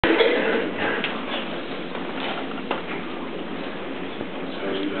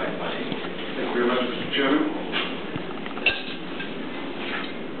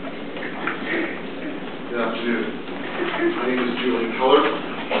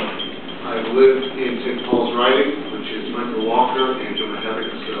lived in St. Paul's riding, which is Michael Walker and Jonah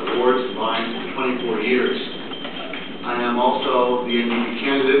Hevick's wards combined for 24 years. I am also the NDP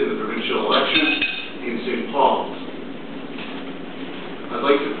candidate in the provincial election in St. Paul's. I'd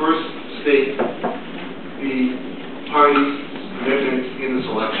like to first state the party's commitment in this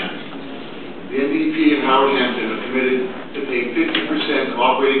election. The NDP in Howard Hampton are committed to pay 50% of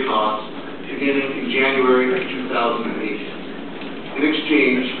operating costs beginning in January 2008. In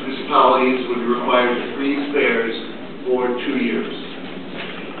exchange, municipalities would be required to freeze fares for 2 years.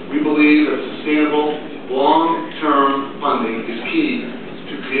 We believe that sustainable, long-term funding is key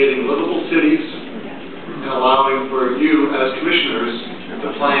to creating livable cities and allowing for you as commissioners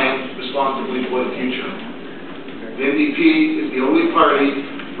to plan responsibly for the future. The NDP is the only party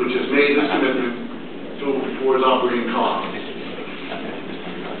which has made this commitment towards operating costs.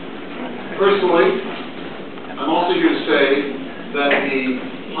 Personally, I'm also here to say that the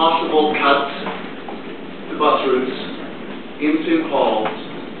possible cuts to bus routes in St. Paul's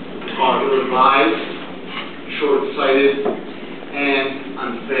are ill-advised, short-sighted, and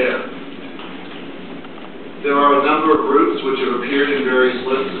unfair. There are a number of routes which have appeared in various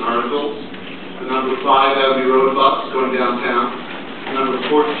lists and articles. The number 5 Abbey Road bus going downtown, the number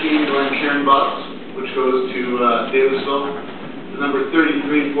 14 Glencairn bus, which goes to Davisville, the number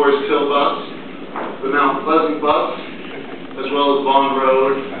 33 Forest Hill bus, the Mount Pleasant bus, as well as Bond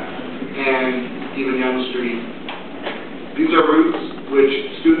Road and even Yonge Street. These are routes which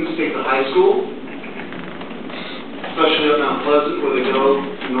students take to high school, especially at Mount Pleasant, where they go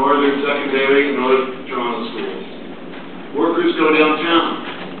to Northern Secondary and Northern Toronto schools. Workers go downtown.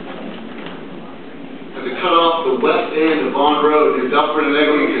 And to cut off the west end of Bond Road near Dufferin and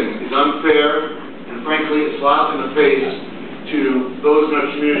Eglinton is unfair, and frankly, a slap in the face to those in our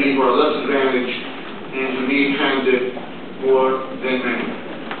community who are less advantaged and who need transit more than many.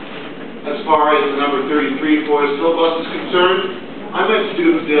 As far as the number 33 Forest Hill bus is concerned, I met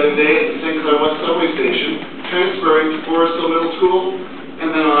students the other day at the St. Clair West subway station, transferring to Forest Hill Middle School, and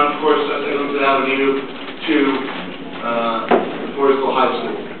then on, of course, Eglinton Avenue to Forest Hill High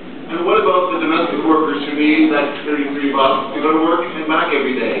School. And what about the domestic workers who need that 33 bus to go to work and back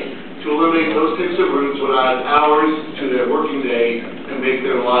every day? To eliminate those types of routes would add hours to their working day and make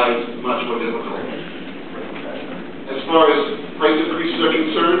their lives much more difficult. As far as price increases are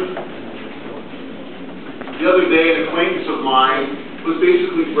concerned, the other day an acquaintance of mine was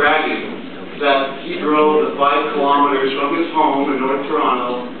basically bragging that he drove the 5 kilometers from his home in North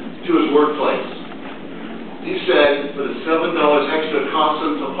Toronto to his workplace. He said for the $7 extra it cost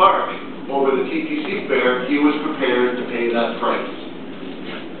him to park over the TTC fare, he was prepared to pay that price.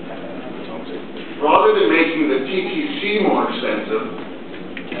 Rather than making the TTC more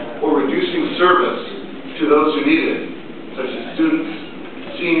expensive or reducing service to those who need it, such as students,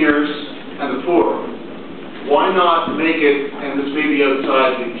 seniors, and the poor, why not make it, and this may be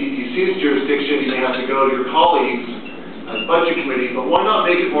outside the TTC's jurisdiction, you may have to go to your colleagues at the budget committee, but why not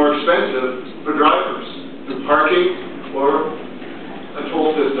make it more expensive for drivers through parking or a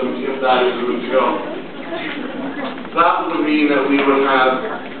toll system if that is the route to go? That would mean that we would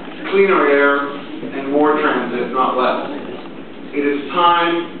have cleaner air and more transit, not less. It is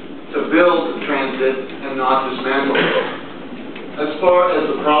time to build transit and not dismantle it. As far as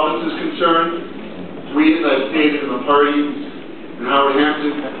the province is concerned, we, as I've stated in the party in Howard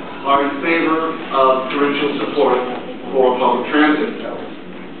Hampton, are in favor of provincial support for public transit.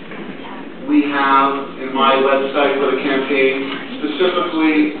 We have, in my website for the campaign,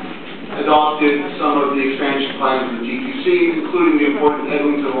 specifically adopted some of the expansion plans of the TTC, including the important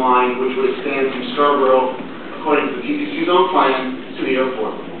Eglinton line, which would extend from Scarborough, according to the TTC's own plan, to the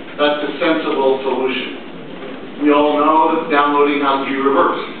airport. That's a sensible solution. We all know that downloading has to be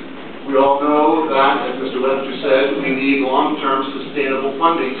reversed. We all know that, as Mr. Webster said, we need long-term sustainable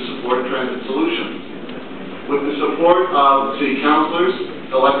funding to support transit solutions. With the support of city councillors,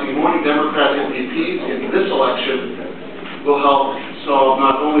 electing more Democrat MPs in this election will help solve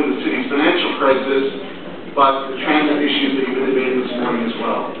not only the city's financial crisis, but the transit issues that you've been debating this morning as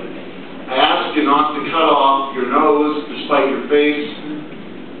well. I ask you not to cut off your nose despite your face.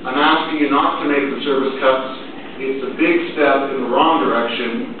 I'm asking you not to make the service cuts. It's a big step in the wrong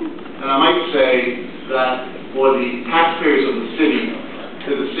direction. And I might say that for the taxpayers of the city,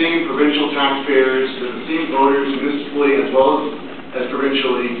 they're the same provincial taxpayers, they're the same voters municipally as well as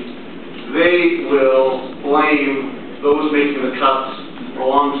provincially. They will blame those making the cuts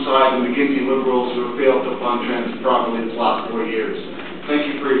alongside the McGuinty Liberals who have failed to fund transit properly the last 4 years. Thank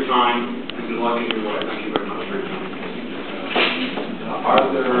you for your time.